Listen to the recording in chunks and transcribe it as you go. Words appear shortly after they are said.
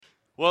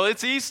Well,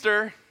 it's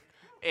Easter,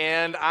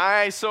 and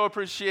I so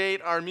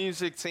appreciate our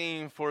music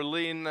team for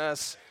leading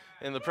us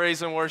in the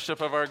praise and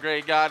worship of our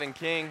great God and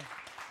King.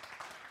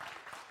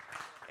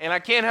 And I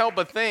can't help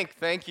but think,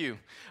 thank you,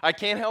 I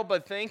can't help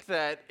but think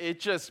that it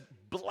just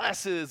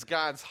blesses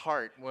God's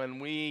heart when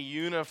we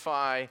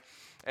unify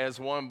as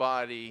one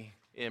body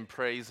in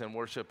praise and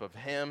worship of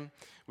Him.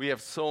 We have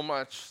so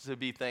much to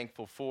be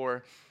thankful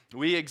for.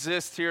 We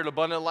exist here at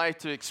Abundant Life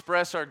to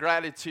express our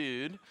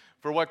gratitude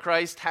for what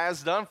Christ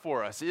has done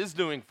for us, is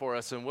doing for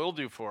us, and will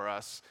do for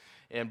us.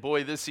 And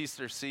boy, this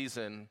Easter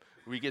season,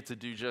 we get to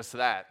do just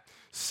that.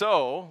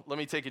 So, let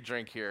me take a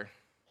drink here.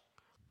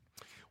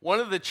 One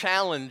of the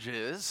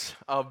challenges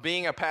of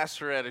being a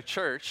pastor at a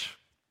church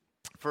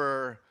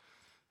for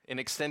an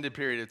extended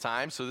period of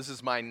time, so this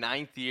is my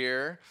 9th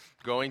year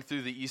going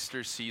through the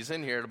Easter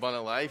season here at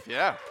Abundant Life.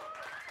 Yeah,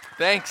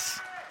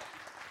 thanks.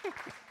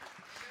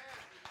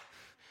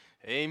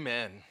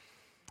 Amen.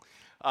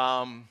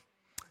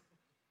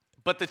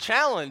 But the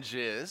challenge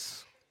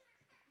is,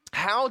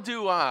 how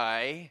do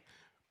I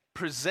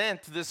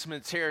present this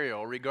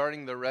material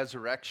regarding the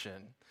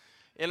resurrection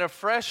in a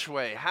fresh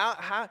way?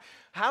 How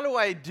do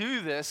I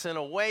do this in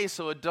a way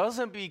so it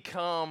doesn't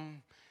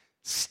become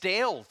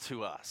stale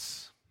to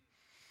us,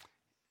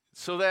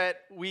 so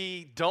that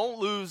we don't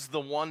lose the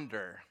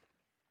wonder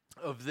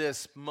of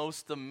this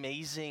most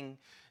amazing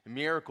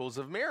miracles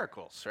of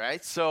miracles,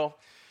 right? So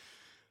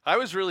I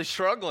was really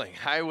struggling.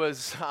 I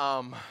was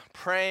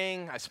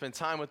praying. I spent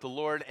time with the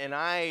Lord, and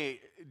I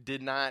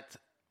did not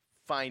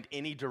find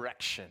any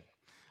direction.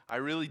 I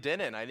really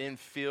didn't. I didn't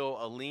feel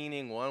a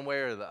leaning one way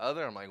or the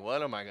other. I'm like,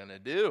 what am I going to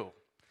do?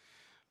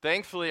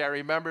 Thankfully, I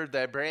remembered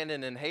that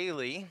Brandon and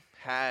Haley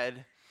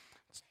had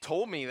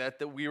told me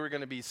that we were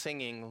going to be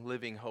singing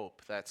Living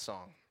Hope, that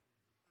song.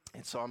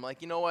 And so I'm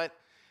like, you know what?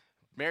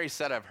 Mary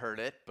said I've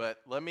heard it, but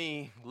let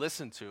me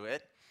listen to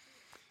it.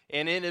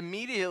 And it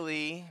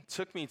immediately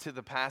took me to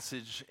the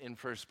passage in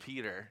 1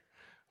 Peter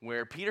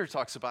where Peter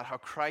talks about how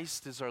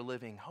Christ is our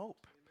living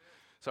hope.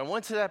 So I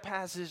went to that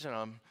passage, and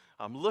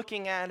I'm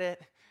looking at it,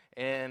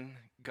 and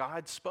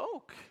God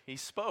spoke. He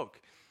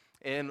spoke.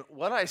 And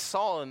what I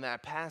saw in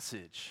that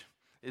passage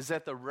is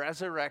that the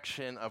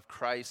resurrection of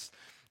Christ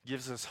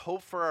gives us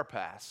hope for our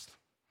past,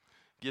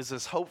 gives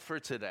us hope for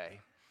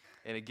today,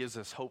 and it gives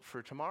us hope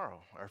for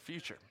tomorrow, our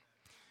future.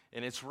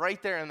 And it's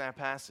right there in that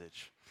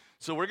passage.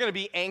 So we're going to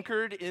be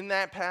anchored in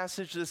that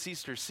passage this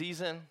Easter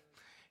season,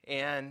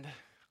 and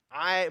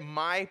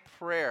my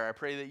prayer, I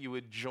pray that you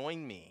would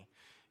join me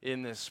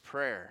in this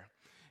prayer,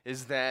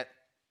 is that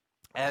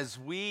as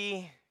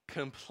we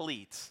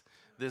complete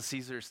this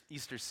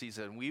Easter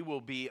season, we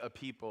will be a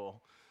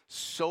people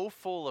so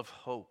full of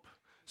hope,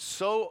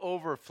 so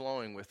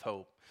overflowing with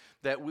hope,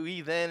 that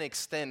we then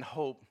extend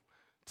hope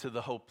to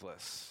the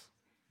hopeless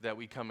that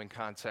we come in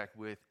contact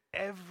with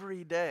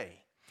every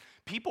day.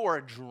 People are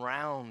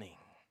drowning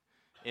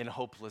in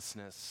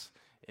hopelessness,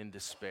 in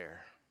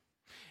despair.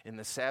 And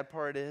the sad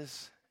part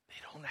is, they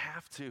don't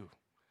have to,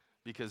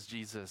 because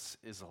Jesus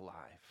is alive.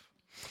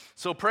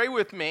 So pray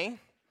with me,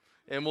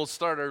 and we'll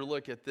start our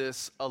look at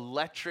this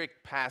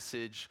electric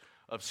passage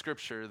of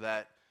Scripture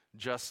that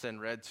Justin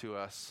read to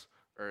us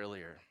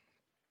earlier.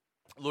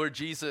 Lord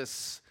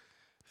Jesus,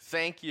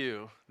 thank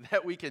you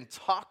that we can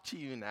talk to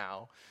you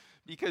now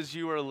because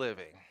you are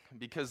living,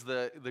 because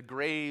the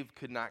grave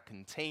could not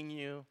contain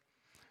you.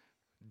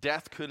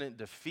 Death couldn't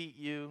defeat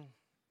you.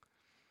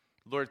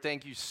 Lord,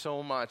 thank you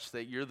so much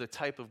that you're the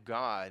type of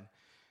God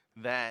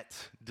that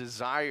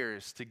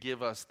desires to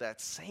give us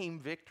that same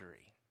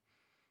victory.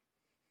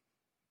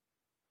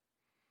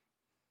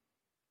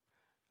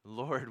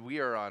 Lord, we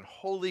are on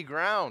holy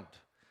ground.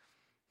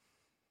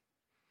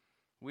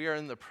 We are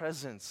in the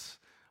presence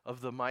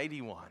of the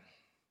Mighty One,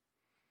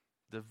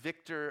 the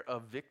Victor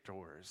of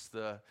victors,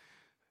 the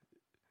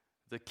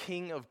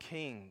King of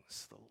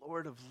kings, the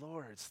Lord of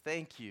lords.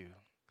 Thank you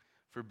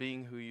for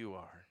being who you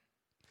are.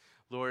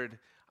 Lord,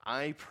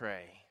 I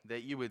pray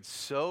that you would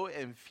so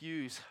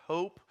infuse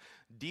hope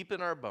deep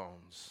in our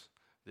bones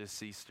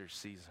this Easter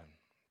season.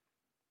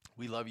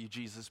 We love you,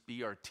 Jesus.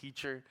 Be our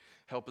teacher.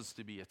 Help us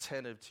to be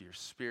attentive to your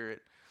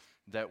Spirit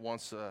that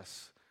wants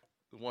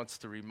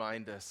to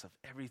remind us of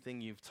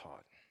everything you've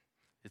taught.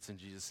 It's in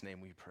Jesus'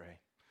 name we pray.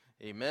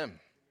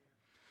 Amen.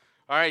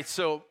 All right,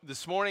 so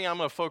this morning I'm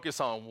going to focus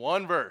on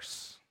one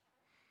verse.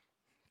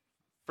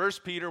 1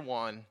 Peter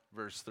 1,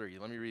 verse 3.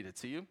 Let me read it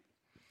to you.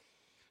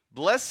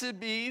 Blessed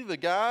be the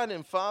God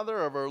and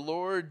Father of our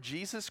Lord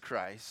Jesus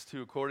Christ,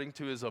 who according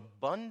to his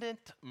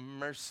abundant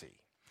mercy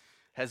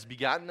has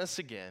begotten us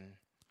again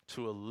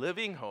to a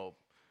living hope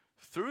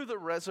through the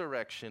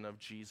resurrection of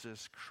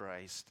Jesus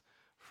Christ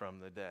from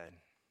the dead.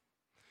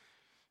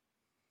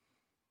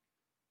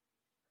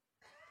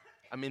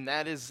 I mean,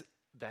 that is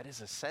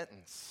a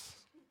sentence.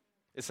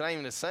 It's not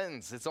even a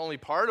sentence. It's only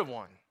part of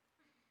one.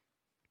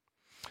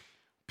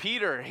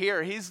 Peter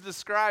here, he's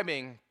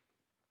describing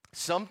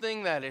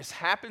something that has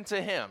happened to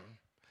him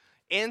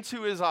and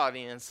to his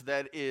audience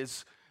that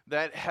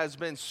has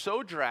been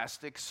so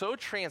drastic, so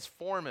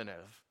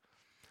transformative,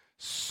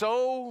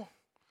 so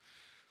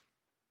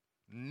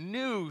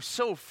new,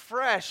 so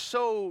fresh,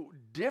 so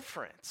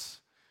different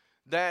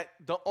that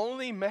the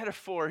only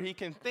metaphor he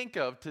can think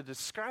of to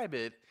describe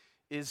it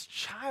is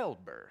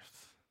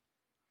childbirth.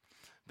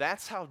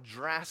 That's how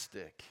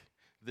drastic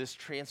this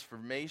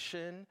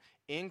transformation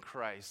in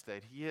Christ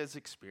that he has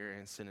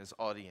experienced and his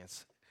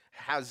audience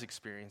has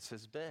experienced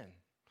has been.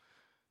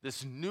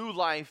 This new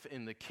life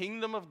in the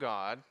kingdom of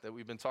God that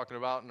we've been talking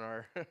about in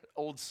our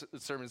old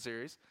sermon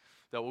series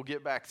that we'll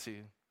get back to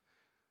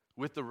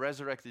with the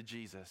resurrected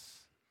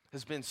Jesus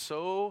has been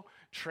so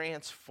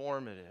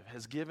transformative,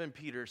 has given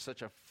Peter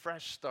such a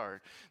fresh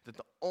start that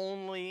the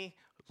only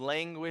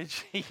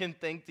language he can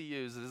think to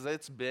use is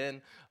it's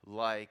been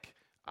like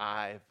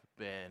I've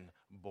been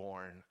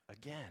born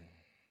again.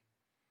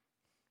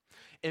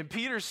 And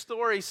Peter's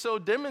story so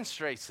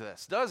demonstrates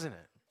this, doesn't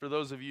it? For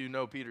those of you who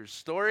know Peter's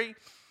story,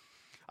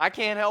 I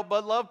can't help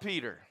but love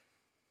Peter.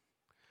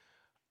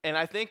 And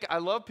I think I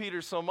love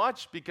Peter so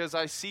much because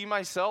I see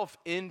myself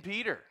in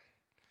Peter.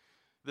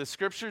 The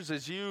scriptures,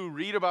 as you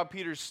read about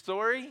Peter's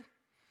story,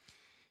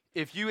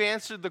 if you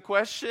answered the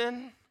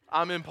question,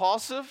 I'm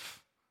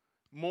impulsive,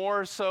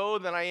 more so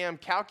than I am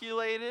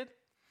calculated.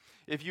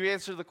 If you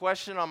answer the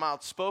question, I'm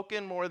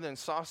outspoken more than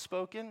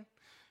soft-spoken,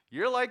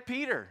 you're like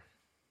Peter.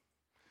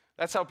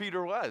 That's how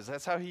Peter was.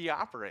 That's how he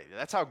operated.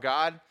 That's how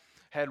God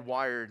had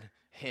wired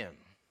him.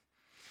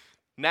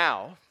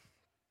 Now,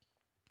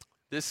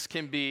 this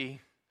can be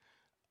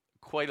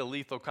quite a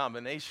lethal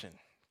combination,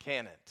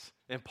 can it?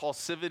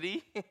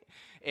 Impulsivity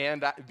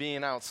and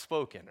being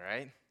outspoken,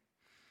 right?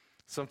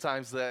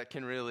 Sometimes that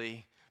can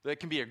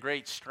be a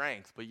great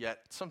strength, but yet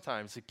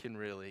sometimes it can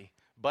really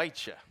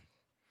bite you.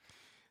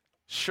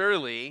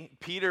 Surely,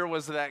 Peter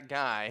was that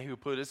guy who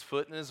put his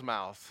foot in his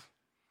mouth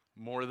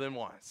more than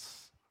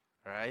once,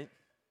 right?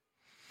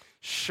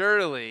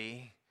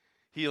 Surely,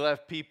 he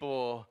left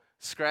people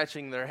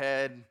scratching their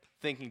head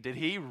thinking, did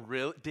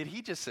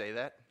he just say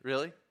that?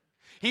 Really?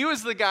 He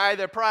was the guy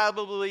that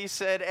probably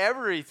said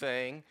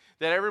everything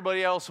that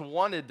everybody else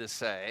wanted to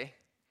say,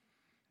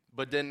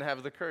 but didn't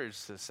have the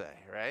courage to say,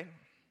 right?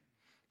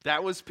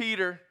 That was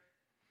Peter.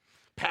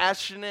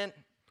 Passionate,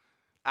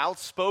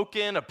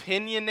 outspoken,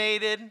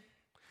 opinionated,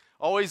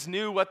 always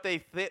knew what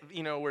they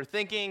were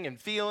thinking and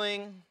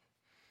feeling.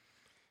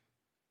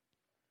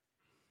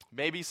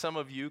 Maybe some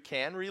of you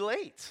can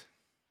relate.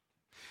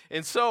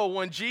 And so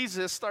when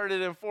Jesus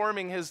started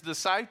informing his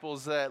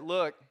disciples that,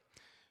 look,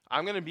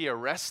 I'm going to be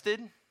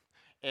arrested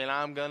and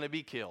I'm going to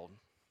be killed,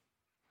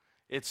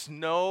 it's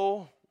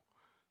no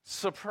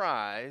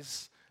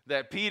surprise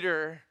that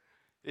Peter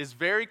is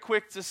very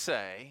quick to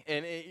say,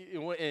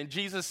 and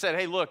Jesus said,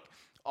 hey, look,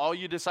 all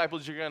you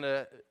disciples, you're going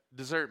to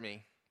desert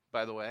me,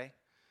 by the way.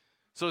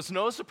 So it's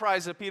no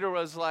surprise that Peter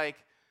was like,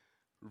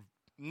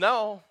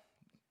 no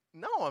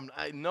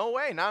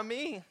way, not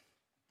me.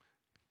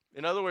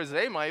 In other words,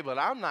 they might, but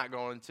I'm not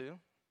going to.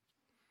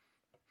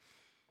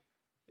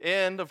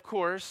 And of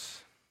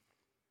course,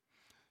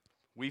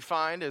 we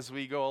find as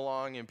we go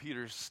along in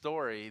Peter's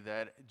story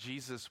that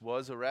Jesus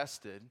was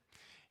arrested.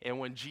 And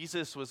when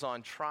Jesus was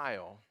on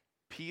trial,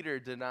 Peter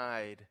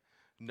denied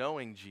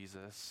knowing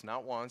Jesus,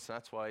 not once,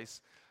 not twice,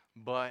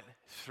 but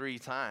 3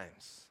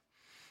 times.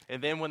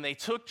 And then when they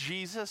took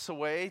Jesus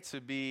away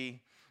to be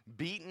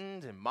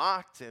beaten and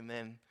mocked and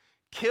then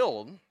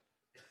killed,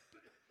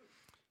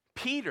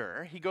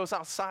 Peter, he goes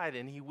outside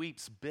and he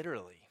weeps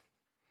bitterly.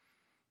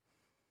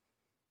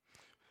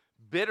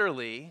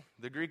 Bitterly,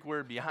 the Greek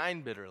word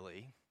behind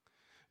bitterly,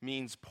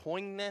 means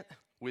poignant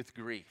with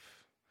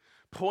grief.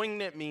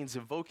 Poignant means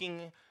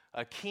evoking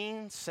a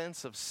keen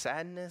sense of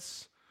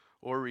sadness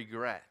or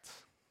regret.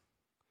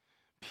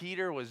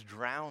 Peter was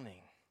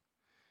drowning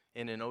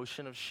in an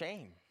ocean of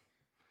shame.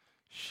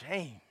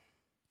 Shame.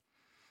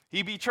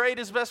 He betrayed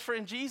his best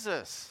friend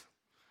Jesus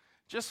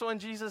just when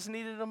Jesus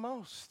needed him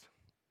most.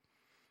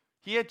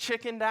 He had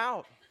chickened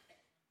out.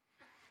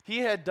 He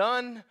had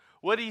done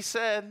what he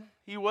said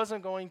he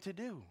wasn't going to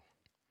do.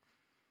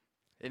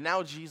 And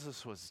now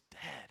Jesus was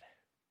dead.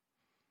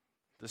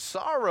 The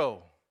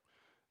sorrow,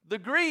 the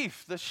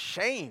grief, the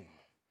shame.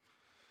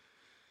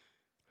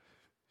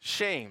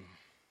 Shame.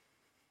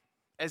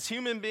 As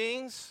human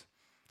beings,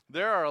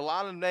 there are a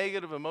lot of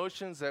negative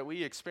emotions that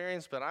we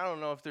experience, but I don't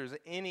know if there's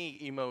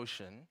any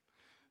emotion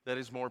that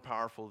is more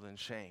powerful than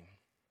shame.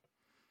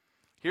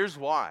 Here's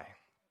why.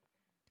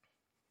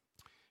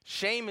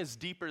 Shame is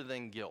deeper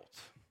than guilt.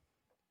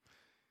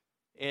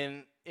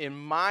 In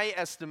my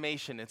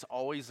estimation, it's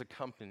always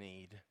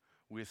accompanied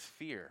with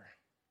fear.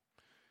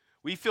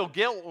 We feel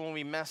guilt when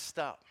we messed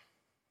up.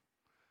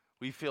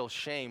 We feel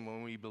shame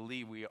when we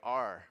believe we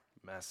are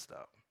messed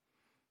up.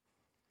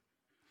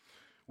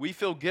 We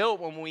feel guilt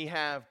when we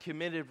have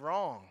committed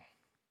wrong.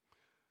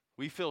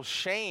 We feel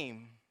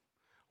shame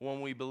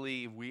when we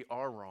believe we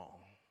are wrong.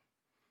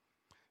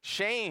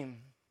 Shame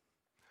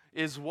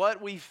is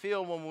what we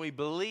feel when we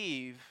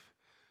believe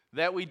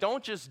that we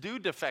don't just do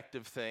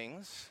defective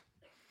things,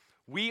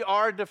 we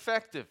are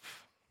defective.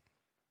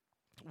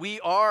 We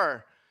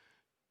are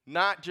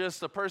not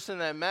just a person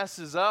that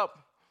messes up,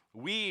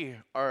 we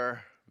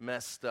are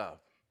messed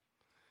up.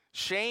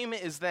 Shame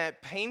is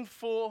that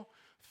painful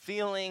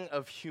feeling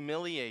of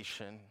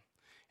humiliation.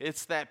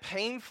 It's that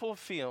painful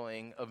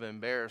feeling of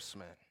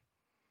embarrassment.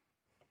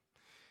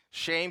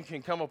 Shame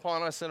can come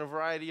upon us in a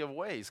variety of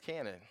ways,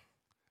 can't it?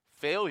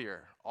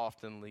 Failure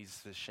often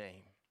leads to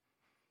shame.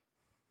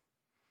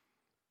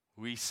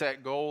 We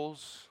set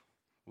goals,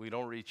 we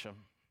don't reach them.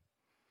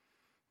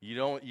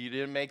 You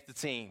didn't make the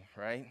team,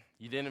 right?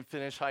 You didn't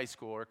finish high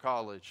school or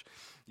college.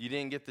 You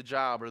didn't get the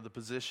job or the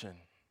position.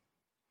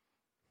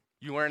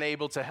 You weren't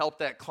able to help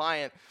that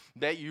client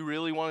that you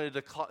really wanted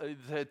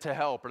to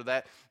help, or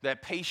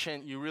that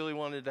patient you really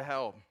wanted to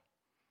help.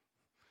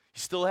 You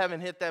still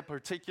haven't hit that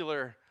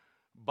particular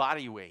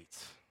body weight.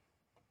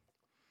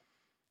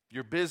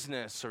 Your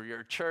business or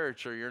your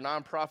church or your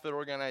nonprofit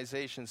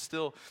organization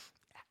still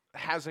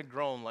hasn't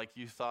grown like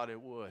you thought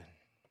it would.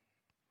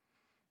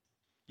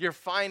 Your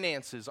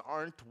finances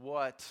aren't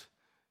what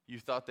you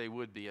thought they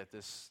would be at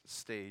this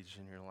stage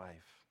in your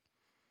life.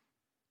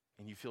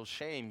 And you feel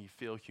shame, you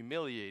feel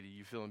humiliated,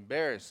 you feel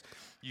embarrassed,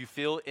 you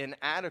feel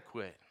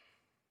inadequate.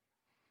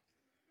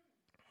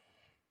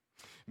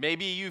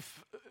 Maybe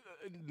you've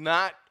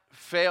not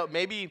failed,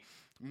 maybe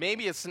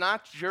it's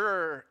not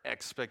your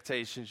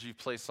expectations you've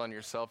placed on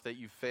yourself that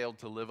you failed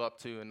to live up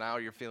to and now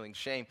you're feeling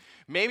shame.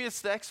 Maybe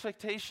it's the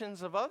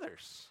expectations of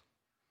others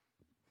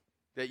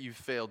that you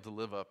failed to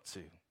live up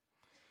to.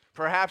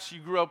 Perhaps you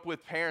grew up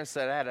with parents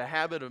that had a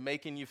habit of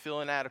making you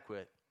feel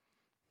inadequate.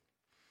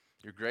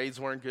 Your grades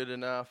weren't good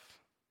enough.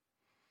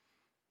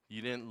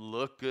 You didn't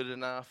look good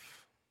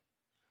enough.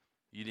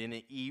 You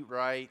didn't eat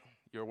right.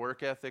 Your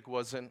work ethic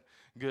wasn't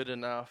good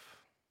enough.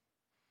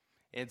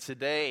 And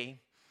today,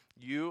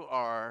 you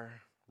are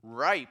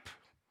ripe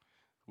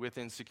with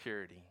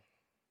insecurity.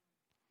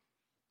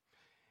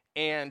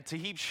 And to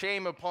heap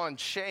shame upon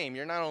shame,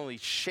 you're not only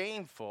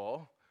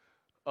shameful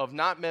of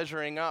not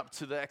measuring up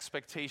to the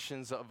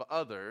expectations of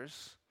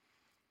others,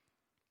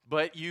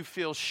 but you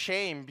feel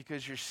shame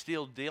because you're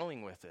still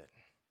dealing with it.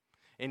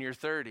 And you're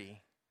 30,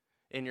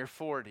 and you're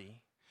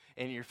 40,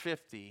 and you're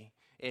 50,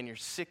 and you're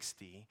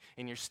 60,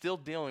 and you're still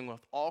dealing with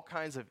all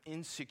kinds of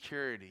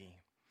insecurity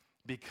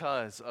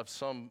because of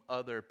some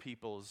other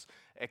people's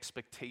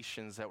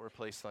expectations that were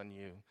placed on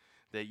you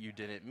that you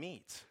didn't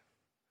meet.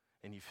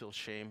 And you feel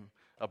shame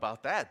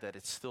about that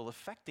it's still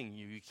affecting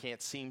you. You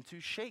can't seem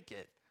to shake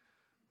it.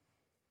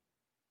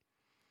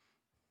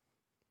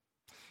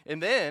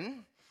 And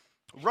then,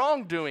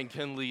 wrongdoing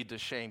can lead to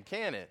shame,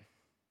 can it?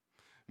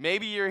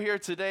 Maybe you're here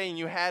today and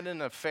you had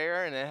an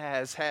affair and it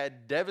has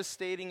had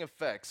devastating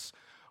effects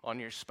on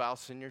your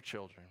spouse and your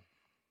children.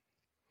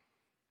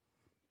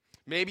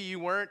 Maybe you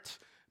weren't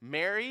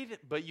married,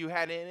 but you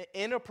had an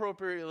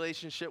inappropriate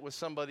relationship with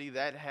somebody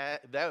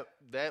that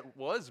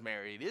was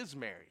married, is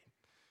married.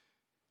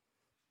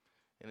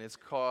 And it's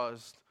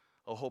caused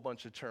a whole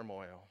bunch of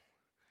turmoil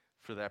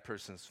for that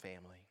person's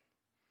family.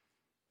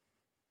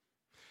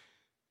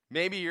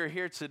 Maybe you're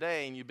here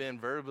today and you've been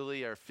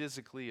verbally or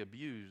physically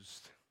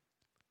abused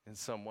in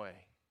some way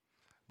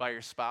by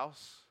your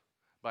spouse,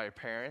 by your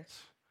parents,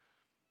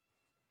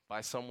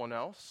 by someone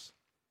else.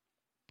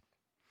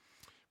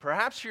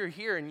 Perhaps you're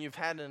here and you've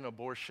had an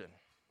abortion,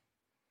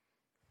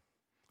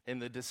 and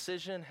the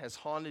decision has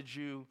haunted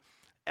you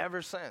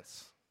ever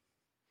since.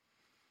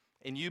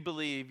 And you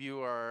believe you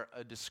are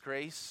a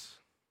disgrace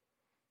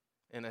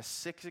and a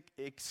sick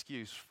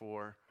excuse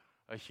for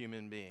a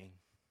human being.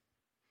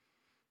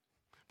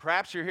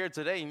 Perhaps you're here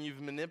today and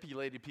you've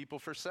manipulated people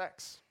for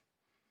sex.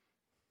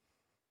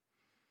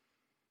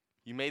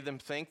 You made them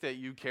think that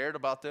you cared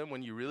about them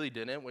when you really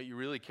didn't. What you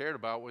really cared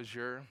about was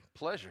your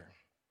pleasure.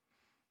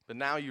 But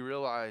now you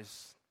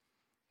realize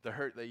the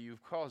hurt that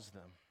you've caused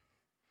them,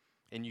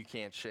 and you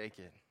can't shake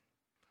it.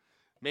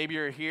 Maybe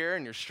you're here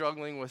and you're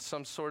struggling with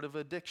some sort of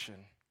addiction.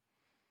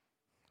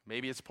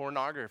 Maybe it's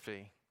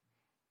pornography.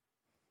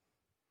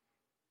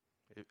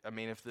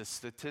 If the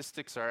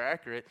statistics are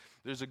accurate,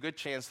 there's a good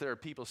chance there are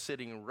people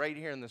sitting right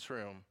here in this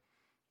room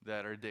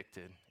that are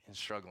addicted and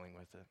struggling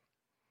with it.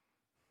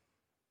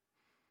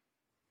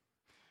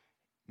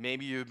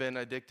 Maybe you've been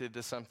addicted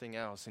to something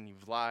else and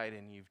you've lied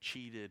and you've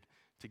cheated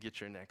to get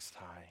your next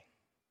high.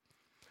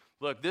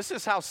 Look, this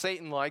is how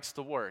Satan likes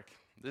to work.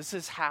 This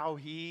is how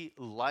he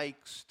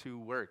likes to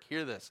work.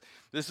 Hear this.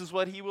 This is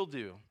what he will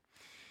do.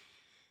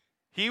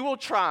 He will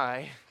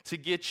try to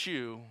get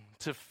you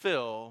to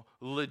fill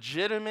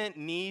legitimate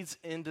needs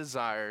and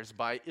desires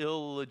by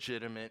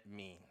illegitimate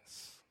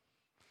means.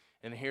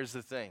 And here's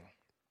the thing.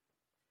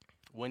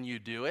 When you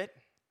do it,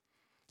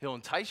 he'll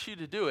entice you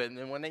to do it. And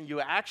then when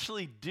you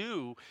actually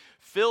do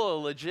fill a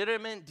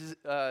legitimate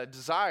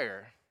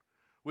desire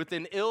with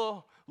an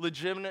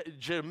illegitimate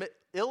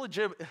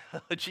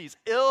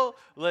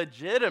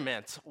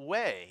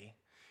way,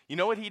 you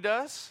know what he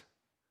does?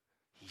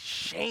 He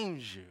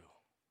shames you.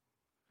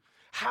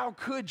 How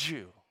could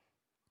you?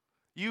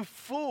 You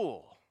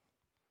fool.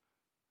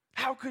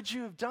 How could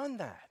you have done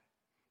that?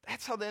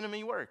 That's how the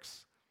enemy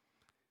works.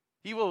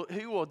 He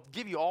will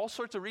give you all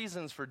sorts of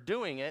reasons for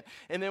doing it,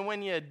 and then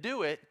when you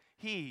do it,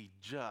 he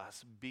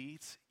just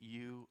beats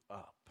you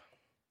up.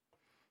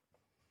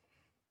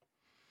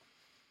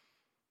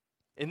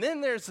 And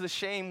then there's the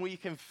shame we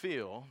can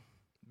feel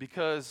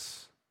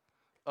because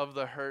of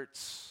the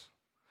hurts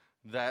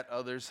that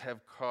others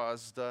have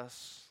caused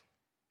us,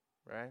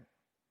 right?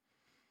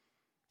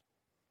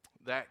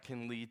 That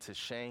can lead to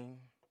shame.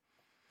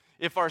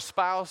 If our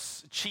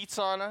spouse cheats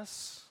on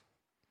us,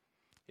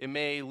 it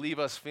may leave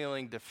us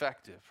feeling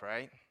defective,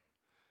 right?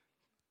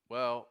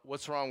 Well,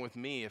 what's wrong with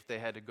me if they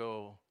had to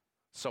go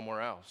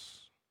somewhere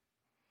else?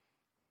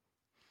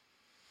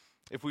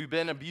 If we've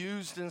been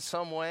abused in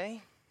some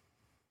way,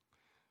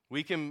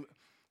 we can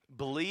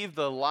believe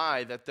the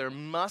lie that there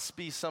must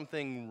be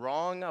something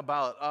wrong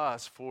about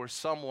us for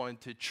someone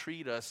to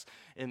treat us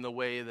in the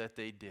way that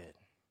they did,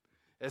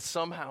 as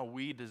somehow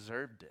we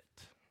deserved it.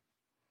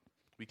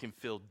 We can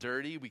feel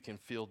dirty, we can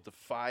feel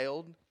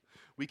defiled,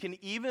 we can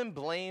even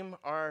blame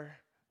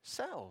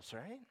ourselves,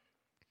 right?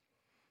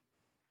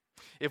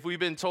 If we've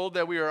been told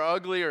that we are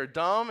ugly or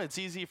dumb, it's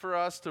easy for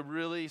us to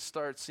really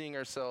start seeing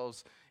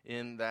ourselves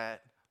in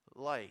that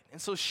light.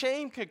 And so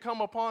shame can come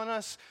upon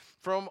us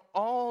from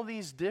all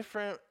these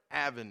different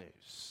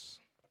avenues.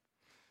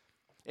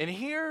 And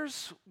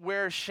here's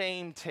where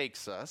shame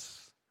takes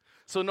us.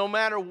 So no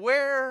matter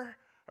where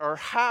or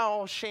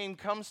how shame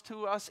comes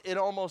to us, it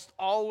almost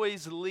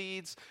always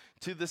leads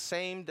to the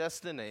same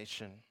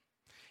destination.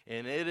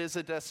 And it is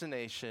a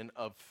destination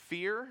of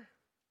fear,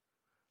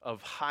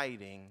 of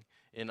hiding,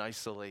 in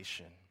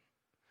isolation.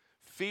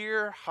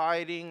 Fear,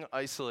 hiding,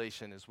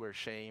 isolation is where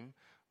shame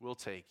will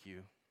take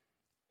you.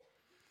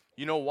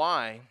 You know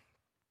why?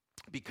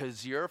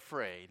 Because you're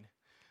afraid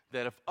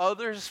that if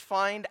others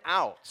find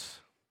out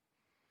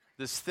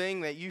this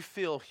thing that you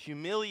feel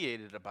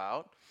humiliated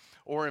about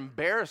or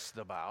embarrassed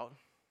about,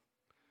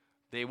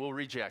 they will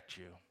reject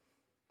you.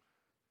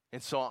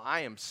 And so I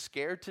am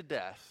scared to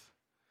death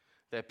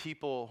that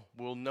people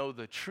will know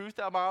the truth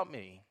about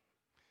me,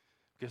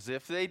 because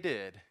if they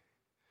did,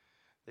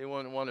 they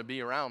wouldn't want to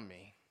be around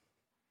me.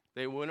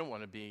 They wouldn't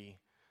want to be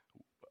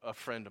a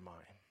friend of mine.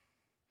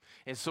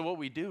 And so what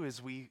we do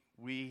is we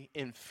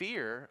in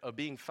fear of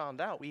being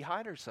found out, we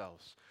hide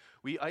ourselves.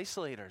 We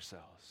isolate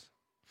ourselves.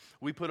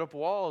 We put up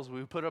walls.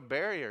 We put up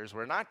barriers.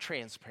 We're not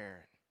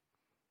transparent.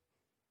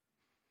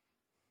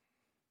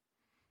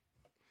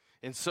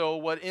 And so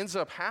what ends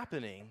up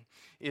happening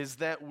is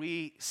that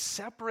we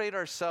separate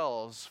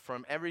ourselves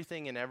from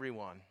everything and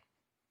everyone.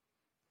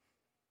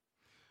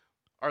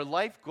 Our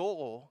life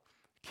goal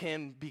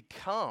can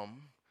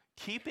become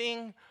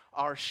keeping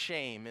our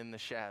shame in the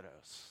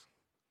shadows.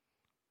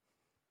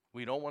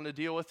 We don't want to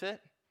deal with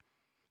it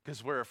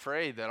because we're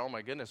afraid that, oh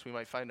my goodness, we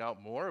might find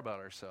out more about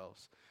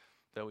ourselves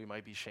that we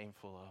might be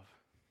shameful of.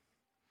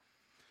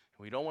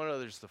 We don't want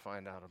others to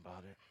find out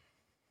about it.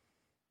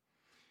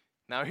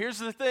 Now here's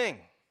the thing.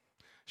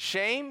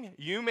 Shame,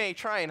 you may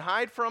try and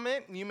hide from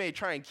it, and you may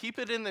try and keep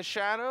it in the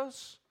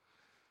shadows,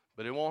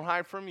 but it won't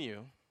hide from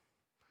you,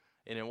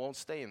 and it won't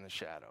stay in the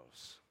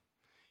shadows.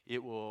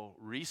 It will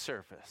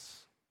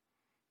resurface,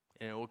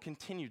 and it will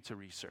continue to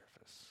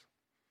resurface.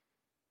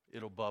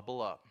 It'll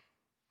bubble up.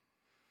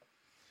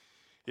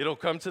 It'll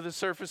come to the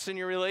surface in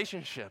your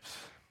relationships.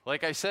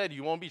 Like I said,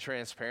 you won't be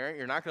transparent.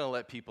 You're not going to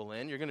let people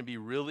in. You're going to be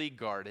really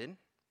guarded.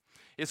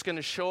 It's going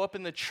to show up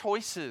in the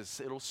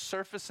choices. It'll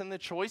surface in the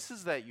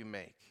choices that you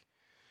make.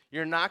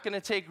 You're not going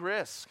to take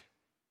risk.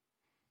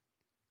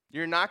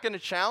 You're not going to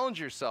challenge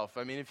yourself.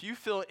 I mean, if you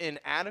feel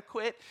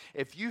inadequate,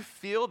 if you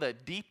feel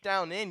that deep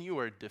down in you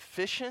are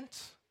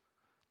deficient,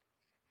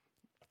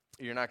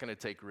 you're not going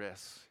to take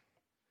risks.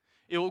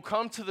 It will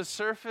come to the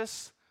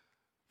surface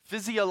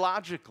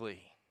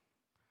physiologically.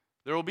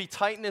 There will be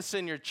tightness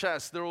in your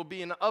chest. There will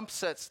be an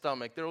upset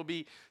stomach. There will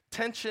be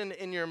tension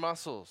in your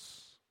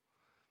muscles.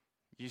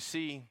 You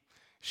see,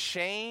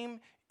 shame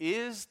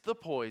is the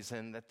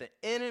poison that the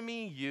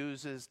enemy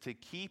uses to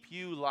keep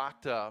you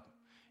locked up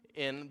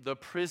in the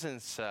prison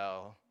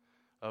cell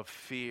of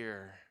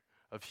fear,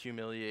 of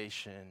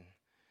humiliation,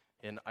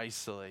 and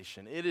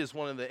isolation. It is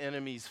one of the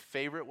enemy's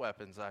favorite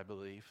weapons, I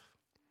believe.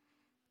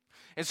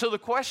 And so the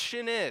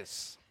question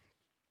is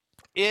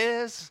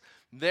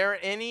there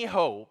any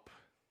hope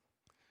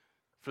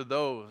for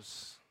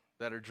those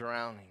that are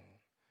drowning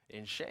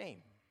in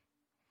shame?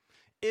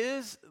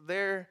 Is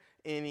there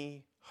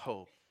any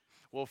hope?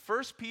 Well,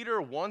 1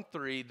 Peter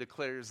 1:3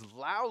 declares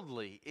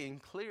loudly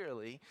and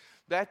clearly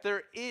that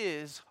there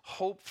is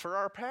hope for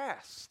our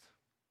past.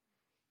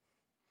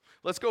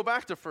 Let's go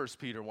back to 1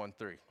 Peter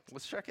 1:3.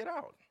 Let's check it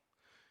out.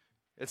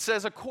 It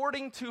says,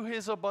 according to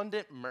his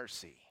abundant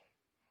mercy.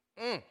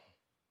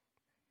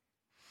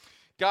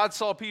 God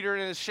saw Peter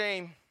in his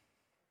shame.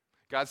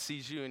 God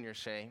sees you in your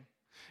shame.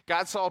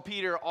 God saw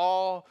Peter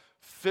all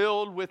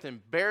filled with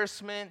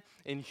embarrassment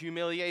and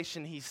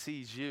humiliation. He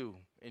sees you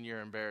in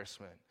your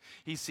embarrassment.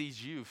 He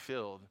sees you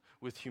filled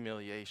with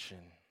humiliation.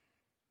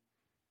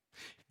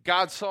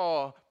 God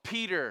saw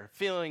Peter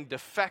feeling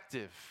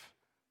defective.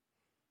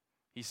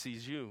 He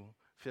sees you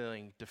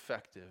feeling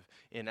defective,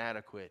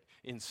 inadequate,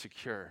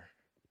 insecure.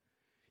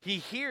 He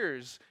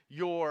hears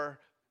your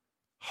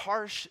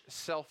harsh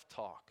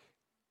self-talk.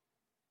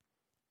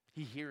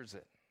 He hears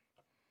it.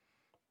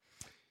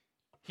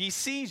 He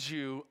sees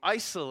you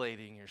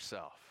isolating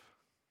yourself.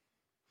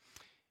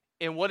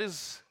 And what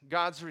is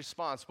God's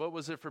response? What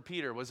was it for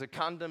Peter? Was it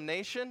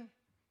condemnation?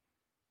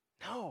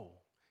 No,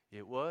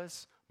 it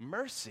was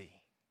mercy.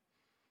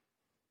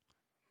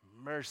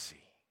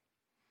 Mercy.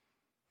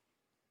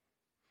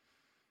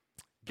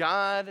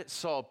 God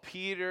saw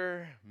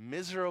Peter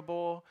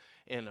miserable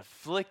and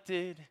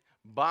afflicted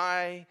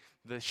by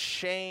the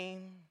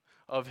shame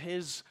of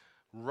his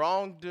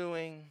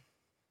wrongdoing,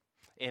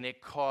 and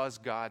it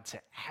caused God to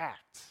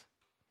act.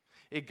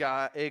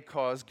 It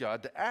caused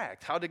God to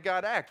act. How did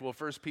God act? Well,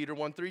 1 Peter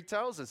 1:3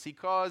 tells us he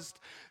caused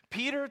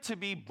Peter to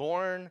be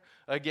born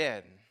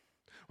again.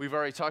 We've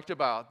already talked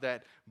about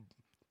that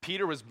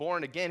Peter was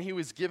born again. He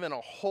was given a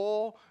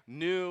whole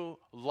new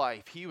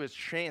life. He was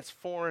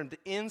transformed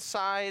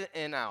inside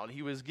and out.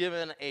 He was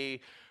given a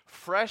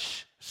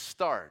fresh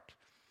start.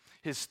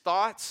 His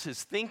thoughts,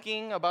 his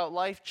thinking about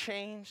life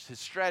changed. His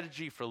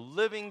strategy for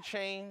living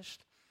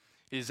changed.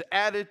 His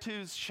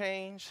attitudes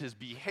changed. His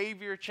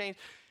behavior changed.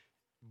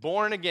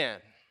 Born again.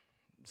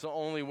 It's the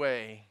only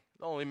way,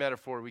 the only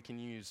metaphor we can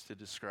use to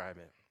describe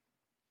it.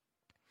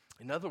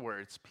 In other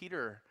words,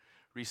 Peter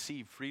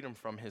received freedom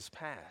from his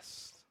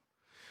past.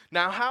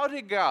 Now, how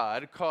did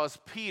God cause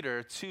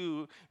Peter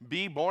to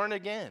be born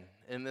again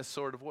in this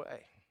sort of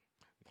way?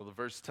 Well, the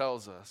verse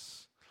tells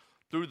us,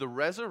 through the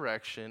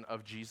resurrection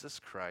of Jesus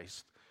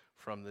Christ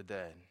from the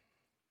dead.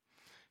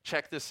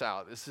 Check this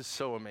out. This is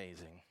so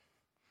amazing.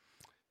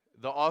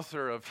 The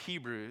author of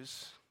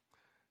Hebrews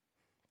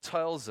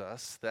tells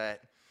us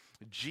that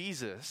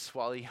Jesus,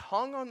 while he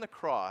hung on the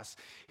cross,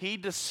 he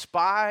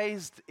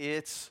despised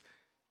its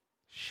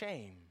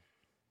shame.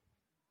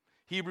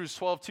 Hebrews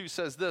 12:2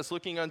 says this,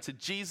 looking unto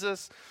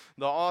Jesus,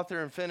 the author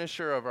and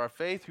finisher of our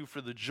faith, who for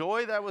the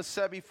joy that was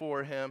set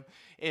before him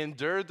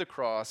endured the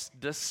cross,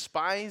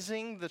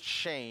 despising the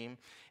shame,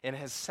 and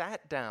has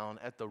sat down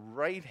at the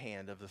right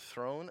hand of the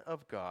throne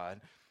of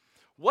God.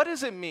 What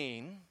does it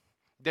mean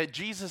that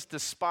Jesus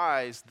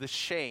despised the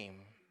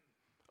shame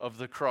of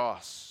the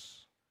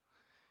cross?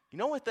 You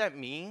know what that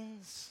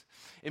means?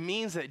 It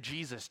means that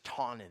Jesus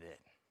taunted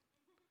it.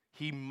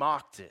 He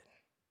mocked it.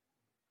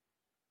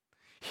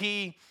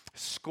 He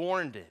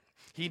scorned it.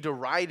 He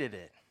derided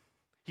it.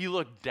 He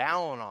looked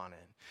down on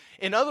it.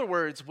 In other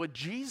words, what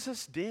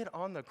Jesus did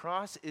on the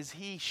cross is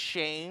he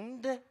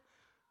shamed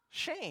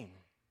shame.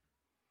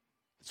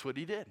 That's what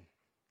he did.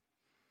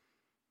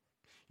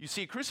 You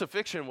see,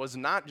 crucifixion was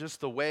not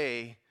just a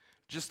way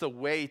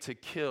to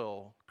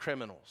kill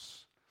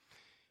criminals.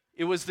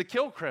 It was to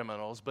kill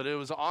criminals, but it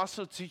was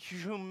also to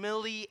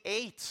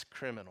humiliate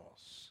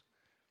criminals.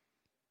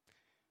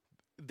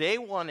 They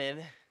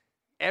wanted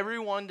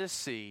everyone to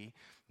see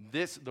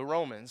this, the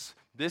Romans,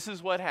 this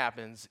is what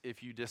happens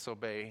if you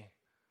disobey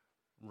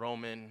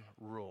Roman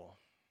rule.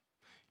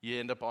 You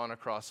end up on a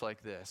cross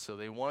like this. So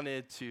they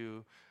wanted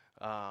to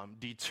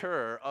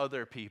deter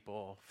other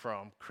people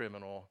from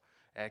criminal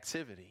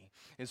activity.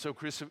 And so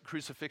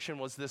crucifixion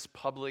was this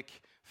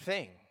public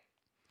thing.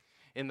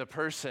 And the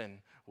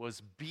person was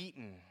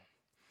beaten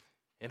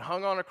and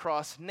hung on a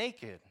cross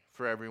naked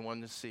for everyone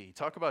to see.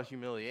 Talk about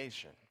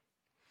humiliation.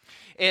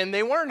 And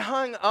they weren't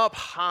hung up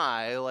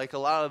high like a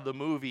lot of the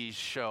movies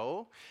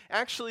show.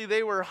 Actually,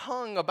 they were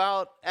hung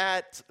about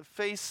at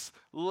face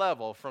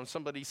level from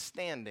somebody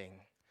standing.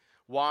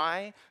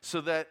 Why?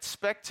 So that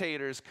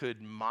spectators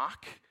could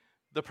mock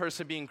the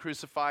person being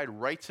crucified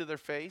right to their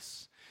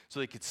face, so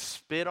they could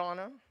spit on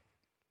him.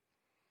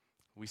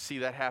 We see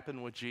that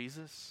happen with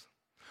Jesus.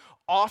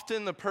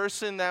 Often the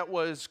person that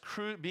was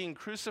being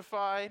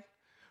crucified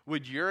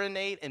would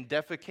urinate and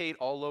defecate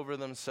all over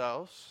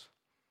themselves.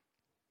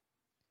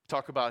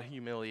 Talk about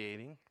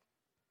humiliating.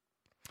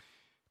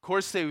 Of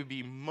course, they would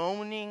be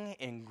moaning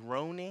and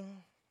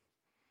groaning.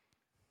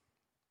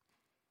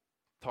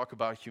 Talk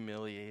about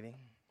humiliating.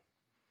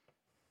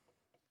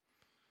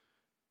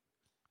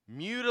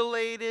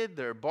 Mutilated,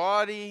 their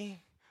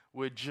body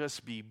would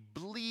just be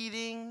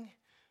bleeding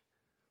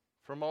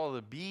from all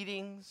the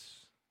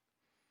beatings.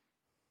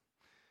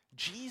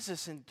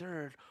 Jesus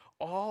endured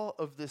all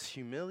of this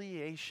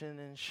humiliation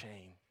and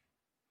shame.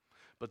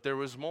 But there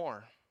was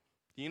more.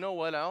 You know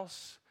what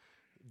else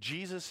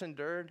Jesus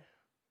endured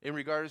in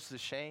regards to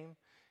shame?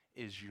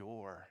 Is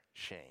your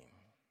shame.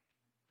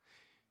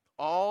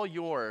 All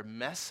your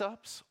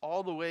mess-ups,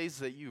 all the ways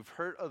that you've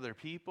hurt other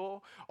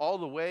people, all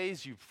the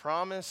ways you've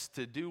promised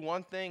to do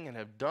one thing and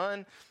have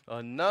done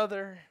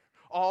another,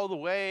 all the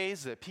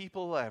ways that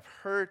people have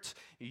hurt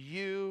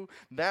you,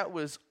 that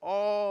was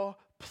all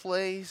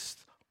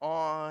placed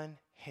on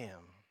him.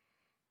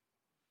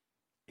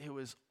 It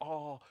was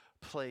all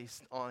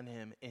placed on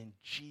him, and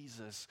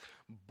Jesus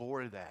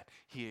bore that.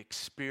 He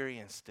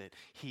experienced it.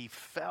 He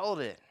felt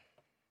it.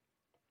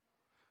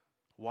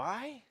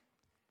 Why?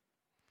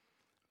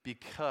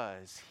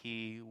 Because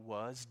he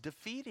was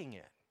defeating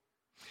it.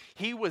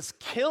 He was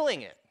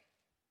killing it.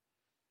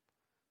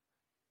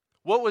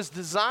 What was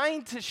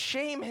designed to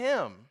shame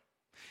him,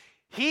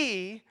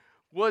 he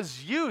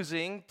was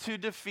using to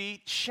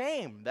defeat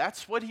shame.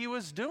 That's what he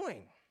was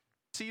doing.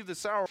 receive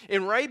this hour.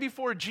 And right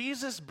before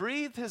Jesus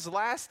breathed his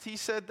last, he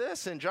said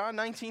this in John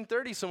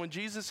 19:30. So when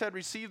Jesus had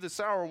received the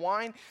sour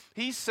wine,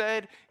 he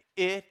said,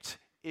 "It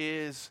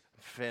is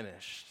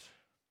finished."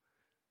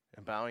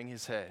 And bowing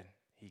his head,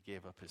 he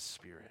gave up his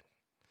spirit.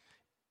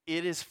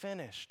 It is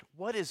finished.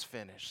 What is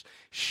finished?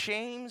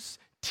 Shame's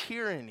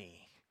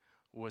tyranny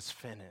was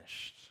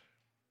finished.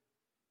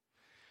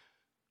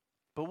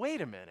 But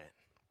wait a minute.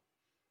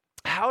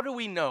 How do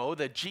we know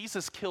that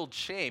Jesus killed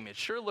shame? It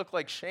sure looked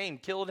like shame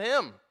killed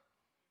him.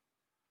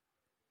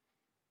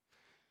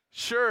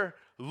 Sure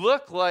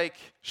looked like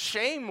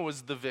shame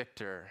was the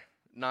victor,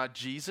 not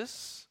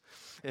Jesus.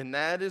 And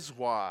that is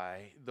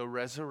why the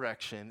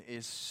resurrection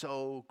is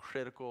so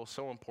critical,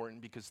 so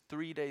important, because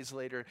 3 days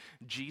later,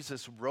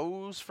 Jesus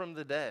rose from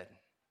the dead.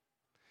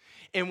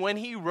 And when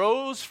he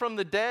rose from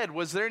the dead,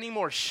 was there any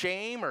more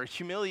shame or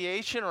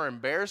humiliation or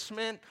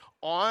embarrassment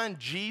on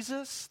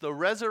Jesus, the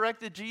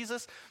resurrected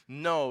Jesus?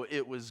 No,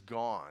 it was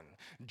gone.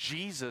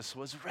 Jesus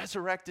was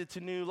resurrected to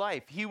new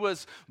life. He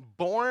was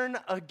born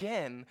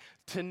again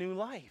to new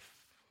life.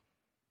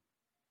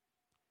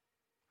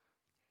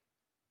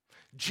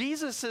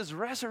 Jesus'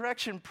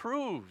 resurrection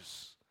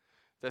proves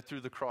that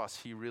through the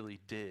cross he really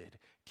did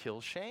kill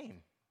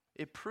shame.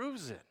 It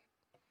proves it.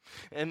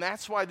 And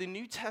that's why the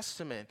New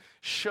Testament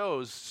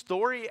shows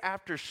story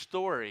after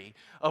story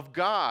of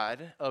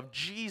God, of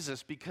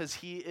Jesus, because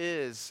he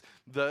is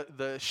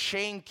the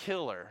shame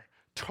killer,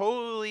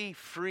 totally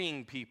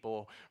freeing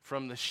people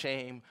from the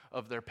shame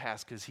of their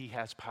past because he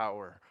has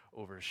power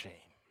over shame.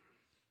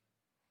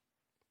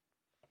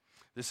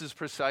 This is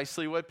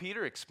precisely what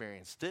Peter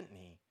experienced, didn't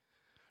he?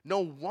 No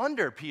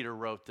wonder Peter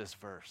wrote this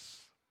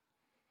verse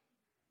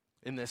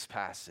in this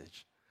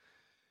passage.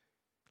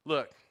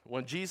 Look,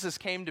 when Jesus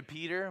came to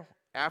Peter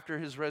after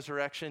his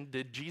resurrection,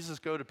 did Jesus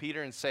go to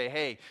Peter and say,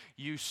 "Hey,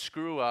 you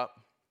screw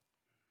up"?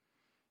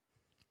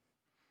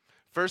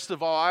 First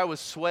of all, I was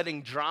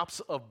sweating drops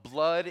of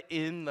blood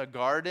in the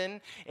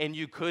garden, and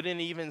you couldn't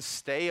even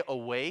stay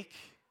awake.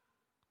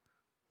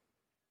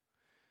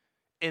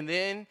 And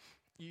then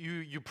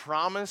you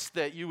promised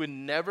that you would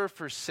never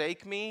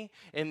forsake me,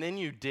 and then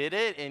you did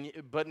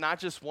it, but not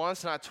just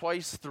once, not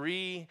twice,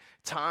 3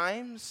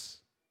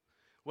 times.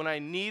 When I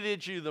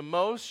needed you the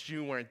most,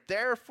 you weren't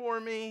there for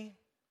me.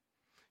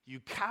 You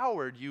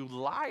coward, you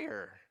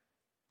liar.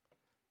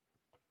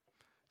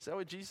 Is that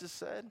what Jesus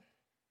said?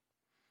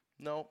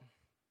 No.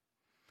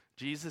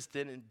 Jesus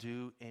didn't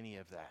do any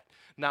of that.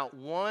 Not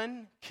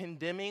one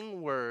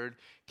condemning word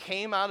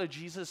came out of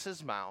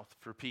Jesus' mouth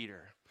for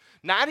Peter.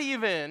 Not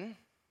even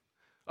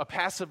a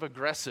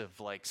passive-aggressive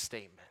like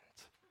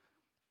statement.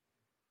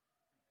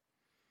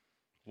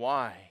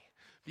 Why?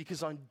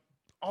 Because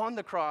on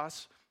the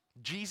cross,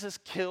 Jesus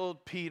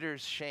killed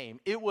Peter's shame.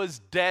 It was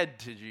dead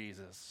to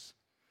Jesus.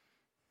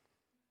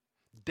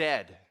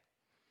 Dead.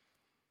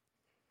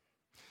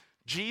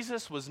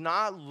 Jesus was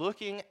not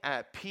looking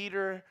at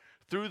Peter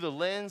through the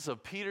lens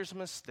of Peter's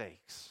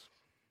mistakes.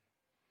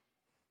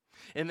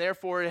 And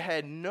therefore, it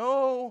had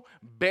no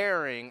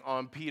bearing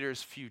on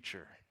Peter's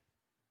future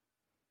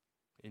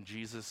in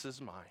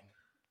Jesus' mind.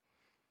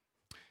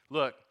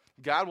 Look,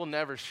 God will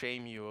never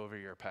shame you over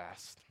your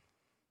past.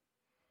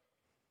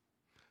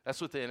 That's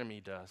what the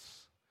enemy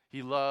does.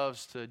 He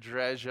loves to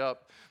dredge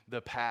up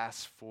the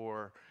past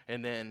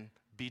and then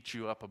beat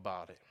you up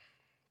about it.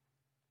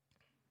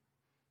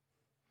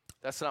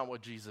 That's not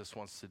what Jesus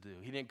wants to do.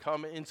 He didn't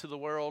come into the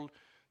world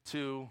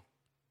to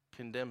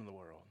condemn the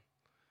world,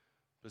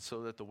 but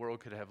so that the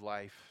world could have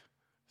life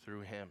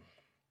through him.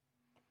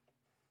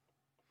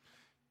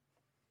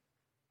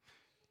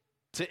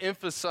 To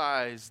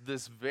emphasize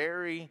this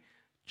very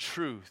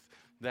truth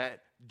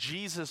that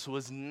Jesus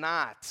was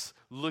not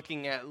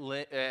looking at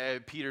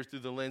Peter through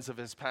the lens of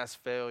his past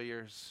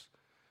failures,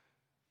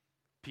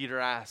 Peter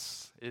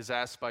is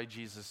asked by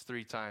Jesus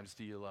 3 times,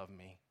 "Do you love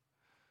me?"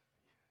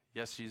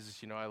 "Yes,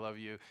 Jesus, you know I love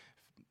you."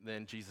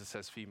 Then Jesus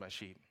says, "Feed my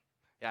sheep."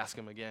 You ask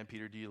him again,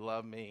 "Peter, do you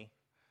love me?"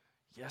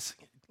 "Yes,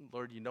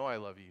 Lord, you know I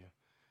love you.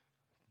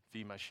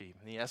 Feed my sheep."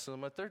 And he asks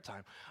him a 3rd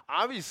time.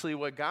 Obviously,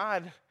 what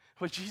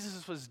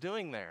Jesus was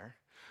doing there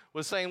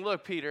was saying,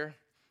 "Look, Peter,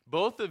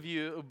 both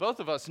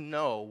of us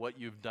know what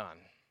you've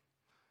done,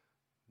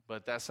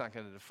 but that's not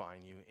going to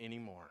define you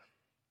anymore.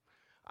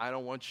 I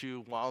don't want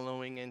you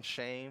wallowing in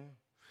shame.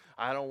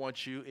 I don't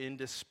want you in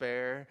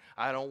despair.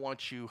 I don't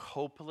want you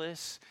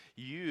hopeless.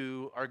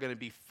 You are going to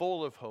be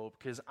full of hope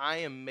because I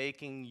am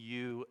making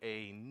you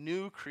a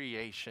new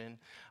creation.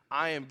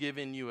 I am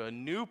giving you a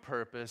new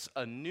purpose,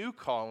 a new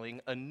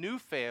calling, a new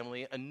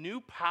family, a new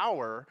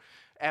power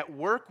at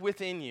work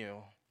within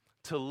you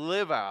to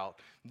live out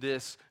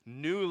this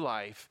new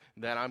life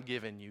that I'm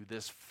giving you,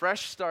 this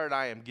fresh start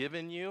I am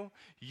giving you.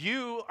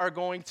 You are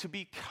going to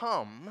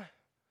become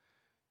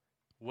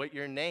what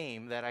your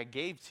name that I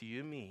gave to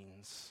you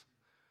means,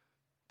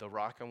 the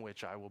rock on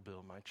which I will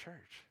build my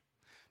church."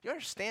 Do you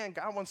understand?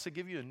 God wants to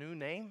give you a new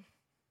name.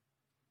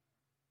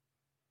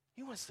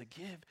 He wants to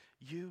give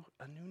you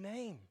a new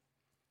name.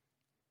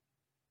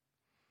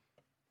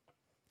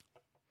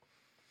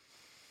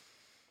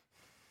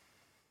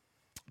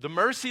 The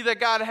mercy that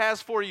God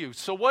has for you.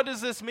 So what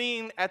does this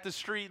mean at the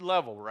street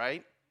level,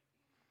 right?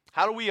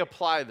 How do we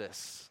apply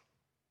this?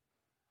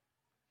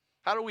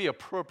 How do we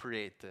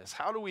appropriate this?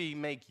 How do we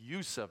make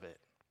use of it?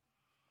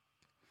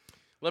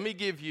 Let me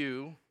give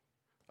you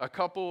a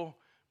couple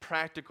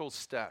practical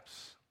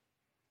steps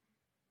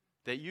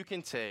that you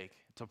can take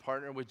to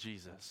partner with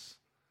Jesus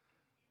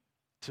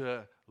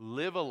to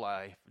live a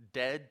life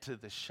dead to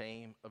the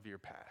shame of your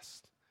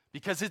past.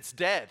 Because it's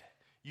dead.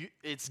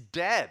 It's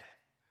dead.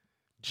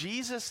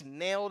 Jesus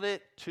nailed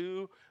it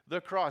to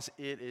the cross.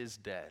 It is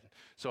dead.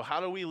 So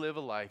how do we live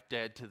a life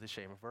dead to the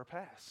shame of our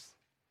past?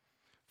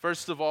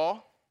 First of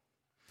all,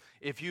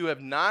 if you have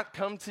not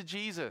come to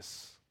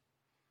Jesus,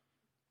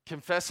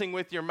 confessing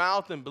with your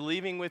mouth and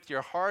believing with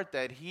your heart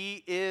that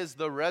he is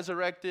the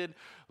resurrected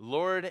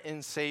Lord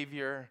and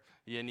Savior,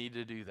 you need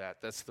to do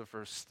that. That's the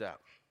first step.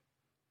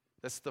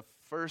 That's the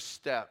first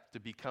step to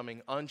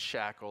becoming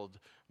unshackled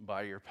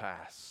by your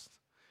past.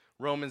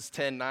 Romans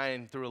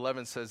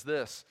 10:9-11 says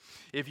this: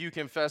 if you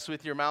confess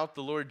with your mouth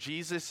the Lord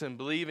Jesus and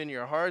believe in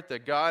your heart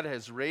that God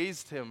has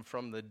raised him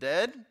from the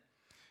dead,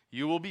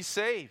 you will be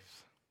saved.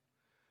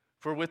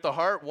 For with the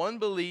heart one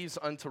believes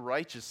unto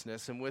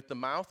righteousness, and with the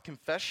mouth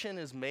confession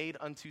is made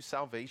unto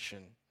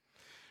salvation.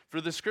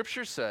 For the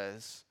scripture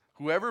says,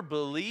 whoever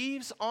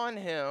believes on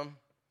him,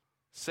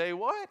 say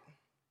what?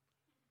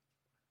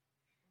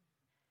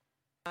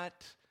 Not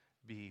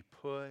be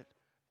put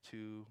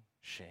to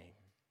shame.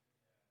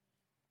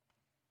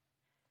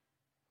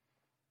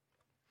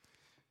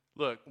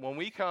 Look, when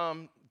we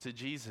come to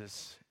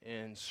Jesus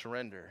in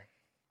surrender,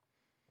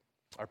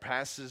 our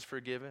past is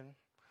forgiven.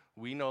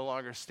 We no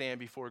longer stand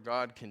before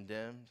God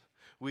condemned.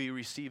 We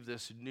receive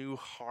this new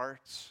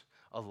heart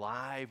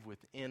alive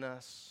within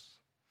us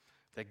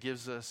that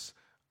gives us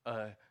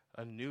a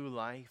new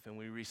life, and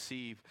we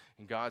receive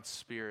God's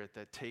Spirit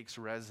that takes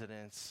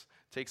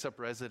up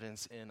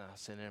residence in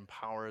us and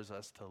empowers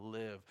us to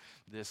live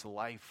this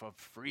life of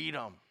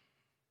freedom.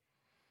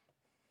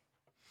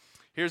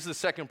 Here's the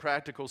second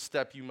practical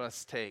step you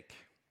must take.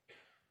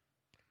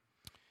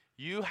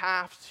 You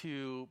have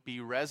to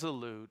be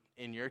resolute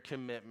in your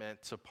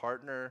commitment to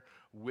partner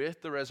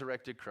with the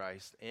resurrected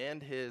Christ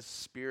and his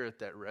Spirit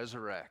that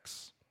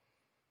resurrects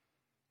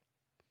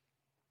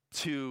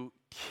to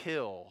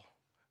kill.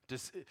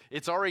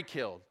 It's already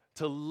killed.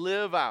 To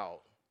live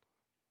out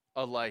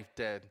a life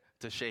dead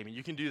to shame. And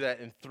you can do that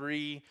in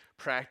 3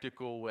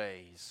 practical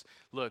ways.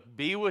 Look,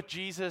 be with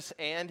Jesus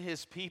and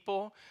his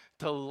people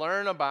to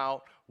learn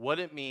about what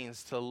it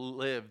means to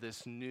live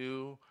this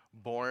new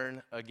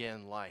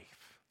born-again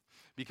life.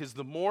 Because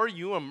the more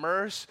you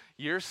immerse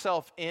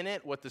yourself in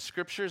it, what the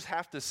scriptures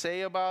have to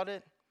say about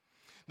it,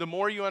 the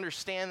more you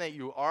understand that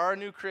you are a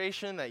new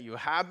creation, that you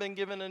have been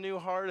given a new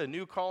heart, a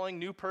new calling,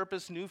 new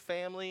purpose, new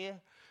family,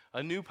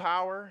 a new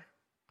power,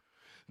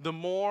 the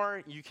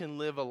more you can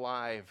live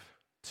alive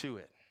to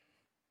it.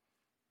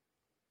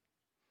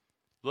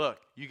 Look,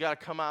 you got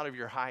to come out of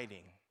your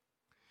hiding.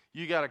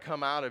 You got to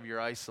come out of your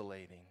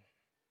isolating.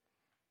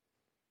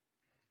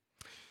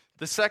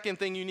 The second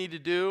thing you need to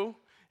do,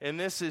 and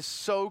this is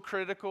so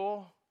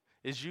critical,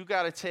 is you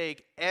got to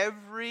take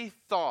every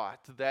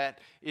thought that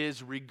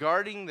is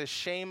regarding the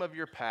shame of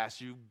your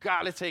past, you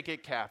got to take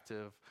it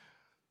captive,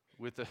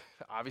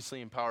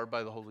 obviously empowered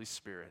by the Holy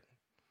Spirit.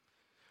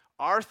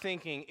 Our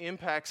thinking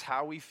impacts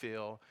how we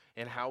feel,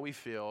 and how we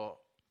feel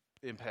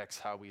impacts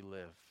how we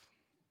live.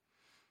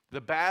 The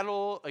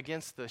battle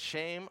against the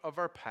shame of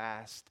our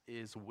past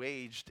is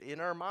waged in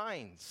our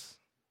minds.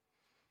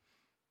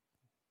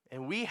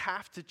 And we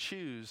have to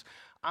choose.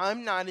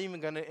 I'm not even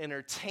going to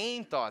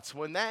entertain thoughts.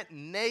 When that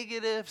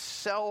negative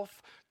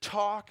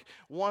self-talk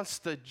wants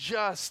to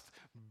just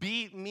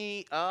beat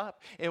me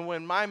up, and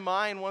when my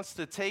mind wants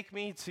to take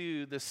me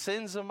to the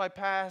sins of my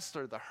past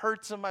or the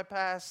hurts of my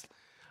past,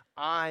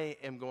 I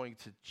am going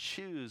to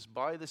choose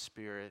by the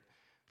Spirit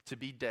to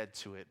be dead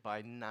to it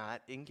by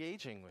not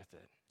engaging with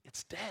it.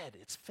 It's dead.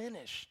 It's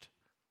finished.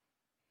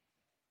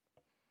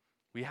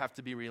 We have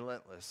to be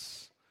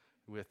relentless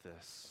with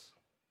this.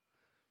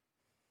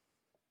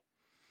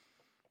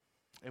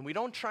 And we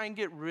don't try and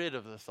get rid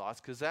of the thoughts,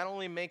 because that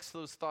only makes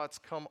those thoughts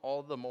come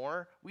all the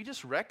more. We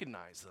just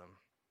recognize them.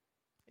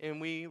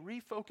 And we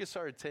refocus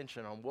our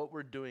attention on what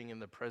we're doing in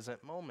the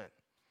present moment,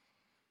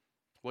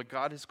 what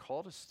God has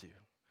called us to.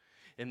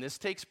 And this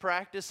takes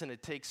practice, and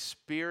it takes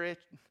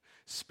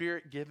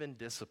spirit-given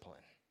discipline.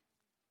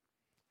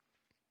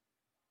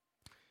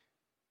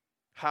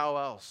 How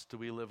else do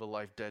we live a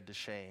life dead to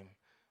shame?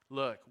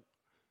 Look,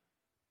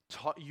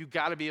 you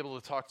got to be able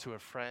to talk to a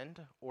friend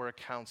or a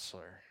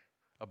counselor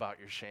about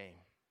your shame.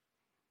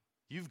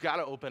 You've got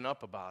to open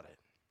up about it.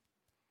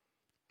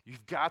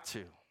 You've got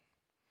to.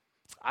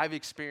 I've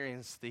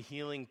experienced the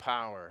healing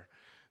power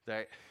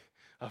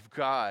of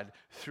God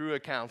through a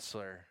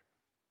counselor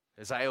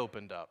as I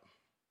opened up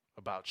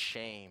about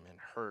shame and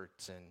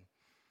hurt and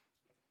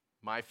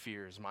my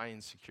fears, my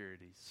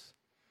insecurities.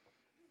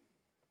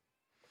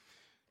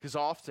 Because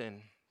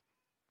often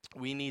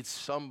we need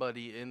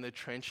somebody in the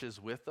trenches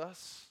with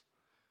us,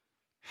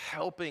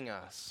 helping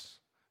us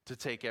to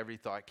take every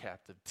thought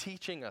captive,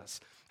 teaching us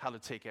how to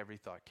take every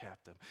thought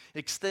captive,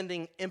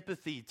 extending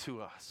empathy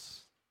to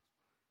us.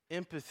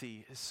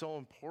 Empathy is so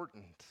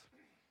important.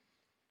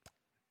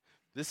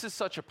 This is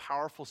such a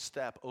powerful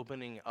step,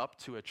 opening up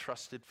to a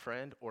trusted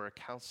friend or a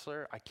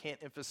counselor. I can't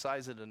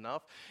emphasize it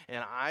enough.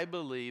 And I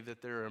believe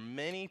that there are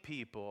many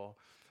people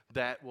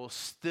that will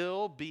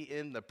still be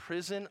in the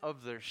prison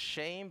of their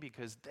shame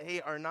because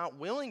they are not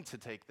willing to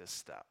take this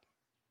step.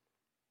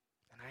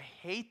 And I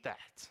hate that.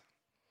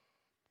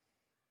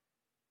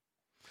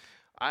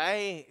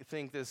 I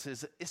think this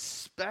is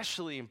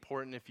especially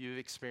important if you've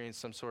experienced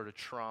some sort of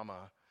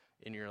trauma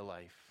in your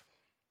life.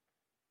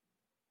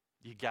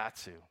 You got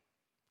to.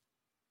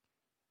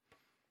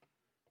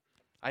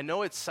 I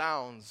know it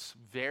sounds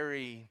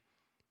very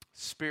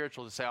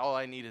spiritual to say, all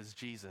I need is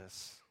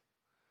Jesus.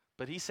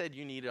 But he said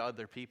you need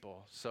other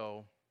people.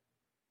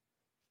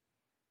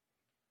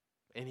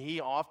 And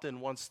he often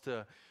wants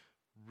to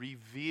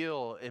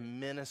reveal and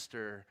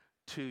minister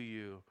to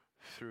you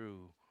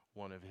through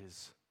one of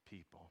his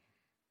people.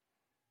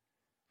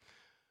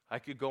 I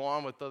could go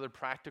on with other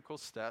practical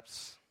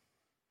steps,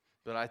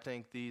 but I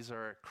think these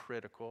are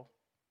critical.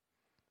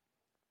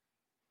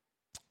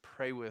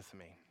 Pray with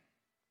me.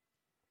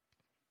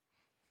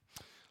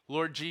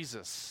 Lord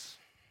Jesus,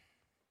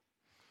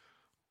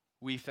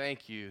 we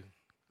thank you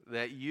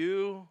that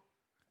you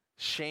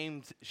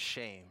shamed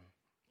shame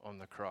on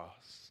the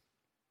cross.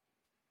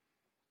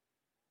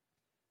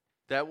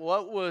 That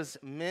what was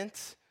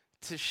meant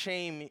to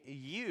shame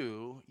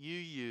you, you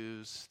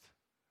used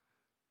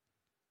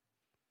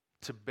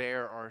to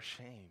bear our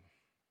shame.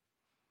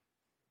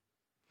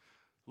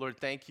 Lord,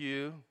 thank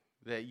you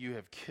that you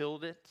have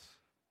killed it,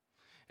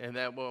 and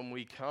that when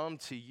we come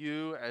to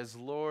you as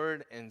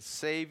Lord and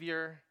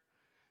Savior,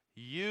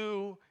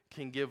 you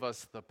can give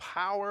us the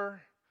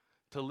power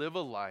to live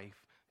a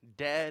life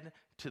dead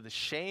to the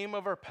shame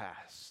of our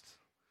past,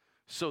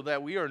 so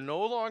that we are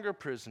no longer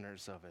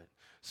prisoners of it,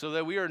 so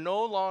that we are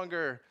no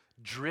longer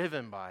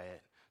driven by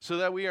it, so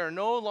that we are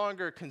no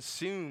longer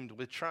consumed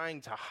with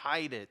trying to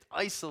hide it,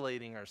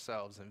 isolating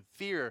ourselves in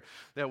fear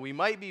that we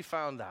might be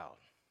found out.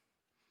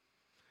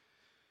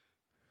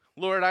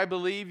 Lord, I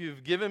believe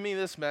you've given me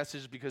this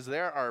message because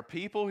there are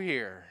people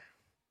here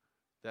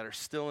that are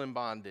still in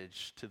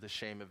bondage to the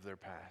shame of their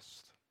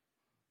past.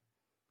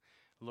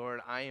 Lord,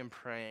 I am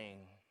praying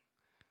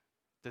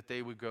that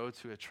they would go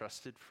to a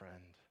trusted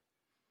friend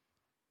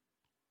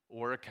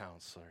or a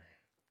counselor,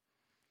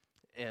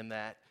 and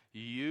that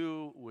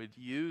you would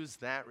use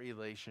that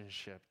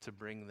relationship to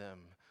bring them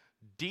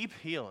deep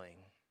healing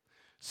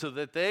so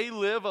that they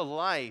live a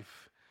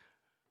life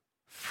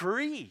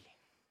free,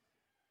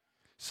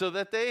 so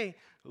that they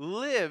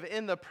live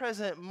in the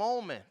present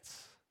moment,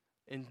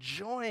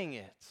 enjoying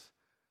it,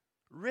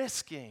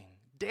 risking,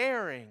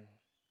 daring,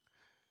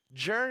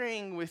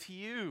 journeying with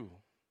you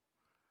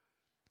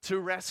to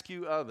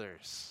rescue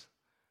others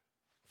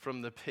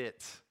from the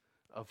pit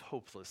of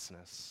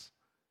hopelessness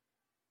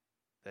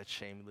that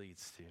shame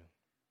leads to.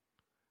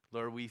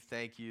 Lord, we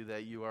thank you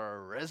that you are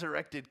a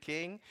resurrected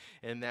King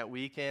and that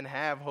we can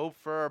have hope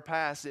for our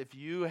past. If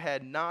you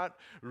had not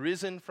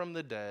risen from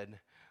the dead,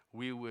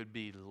 we would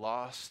be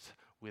lost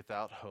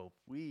without hope.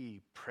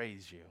 We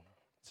praise you.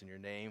 It's in your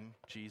name,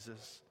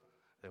 Jesus,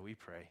 that we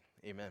pray.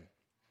 Amen.